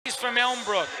from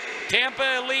Elmbrook.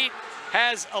 Tampa Elite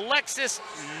has Alexis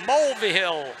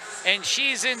Mulvihill, and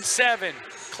she's in 7.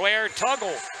 Claire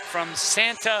Tuggle from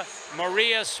Santa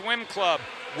Maria Swim Club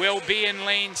will be in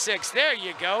lane 6. There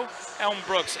you go.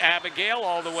 Elmbrook's Abigail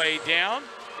all the way down.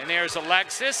 And there's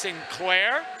Alexis and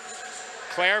Claire.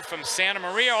 Claire from Santa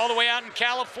Maria all the way out in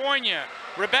California.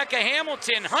 Rebecca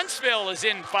Hamilton, Huntsville is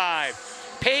in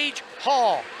 5. Paige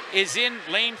Hall is in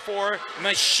lane 4,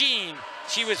 Machine.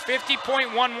 She was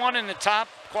 50.11 in the top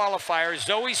qualifier.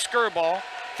 Zoe Skirball,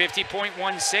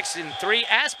 50.16 in 3.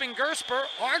 Aspen Gersper,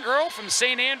 our girl from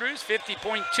St. Andrews,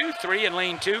 50.23 in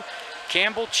lane 2.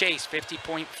 Campbell Chase,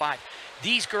 50.5.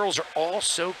 These girls are all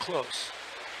so close.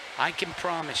 I can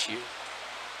promise you,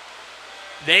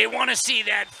 they want to see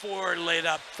that 4 lit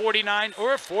up, 49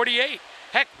 or 48.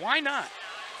 Heck, why not?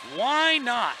 Why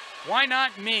not? Why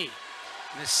not me?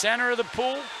 In the center of the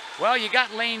pool, well, you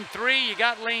got lane 3, you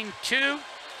got lane 2.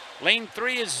 Lane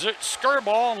 3 is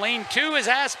Skirball, lane 2 is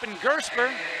Aspen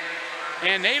Gersper.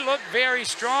 And they look very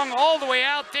strong all the way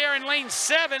out there in lane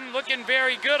 7, looking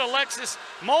very good. Alexis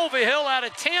Mulvihill out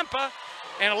of Tampa.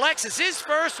 And Alexis is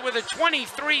first with a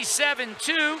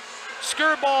 23.72.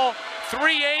 Skirball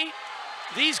 3.8.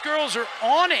 These girls are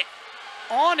on it,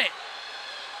 on it.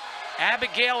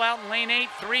 Abigail out in lane 8,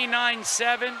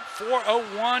 3.97,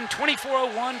 4.01,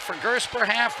 24.01 for Gersper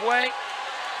halfway.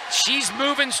 She's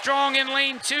moving strong in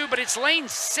lane 2, but it's lane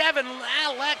 7.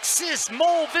 Alexis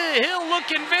Mulvihill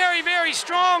looking very, very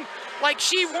strong, like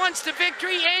she wants the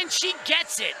victory, and she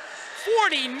gets it.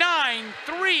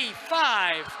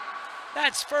 49.35.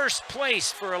 That's first place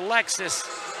for Alexis.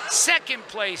 Second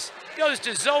place goes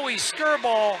to Zoe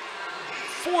Skirball,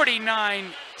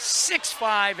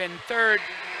 49.65, and third,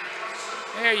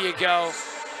 there you go,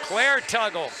 Claire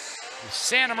Tuggle,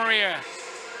 Santa Maria.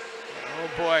 Oh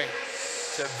boy,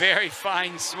 it's a very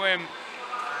fine swim.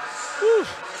 Whew,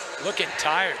 looking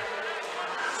tired.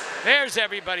 There's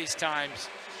everybody's times.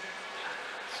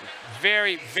 It's a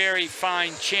very, very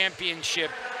fine championship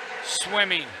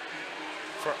swimming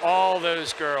for all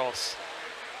those girls.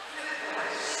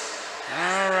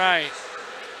 All right,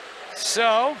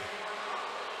 so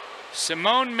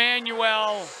Simone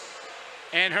Manuel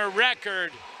and her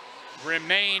record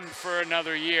remain for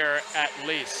another year at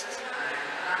least.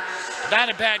 Not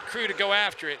a bad crew to go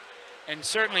after it, and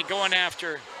certainly going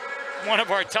after one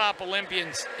of our top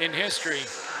Olympians in history.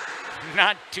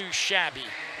 Not too shabby.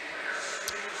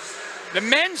 The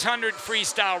men's 100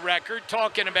 freestyle record,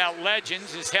 talking about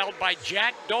legends, is held by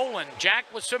Jack Dolan. Jack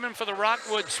was swimming for the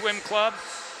Rockwood Swim Club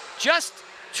just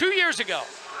 2 years ago.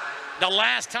 The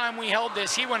last time we held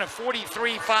this, he went a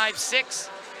 43.56.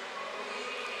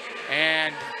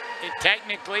 And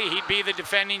technically, he'd be the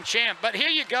defending champ. But here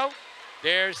you go.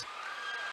 There's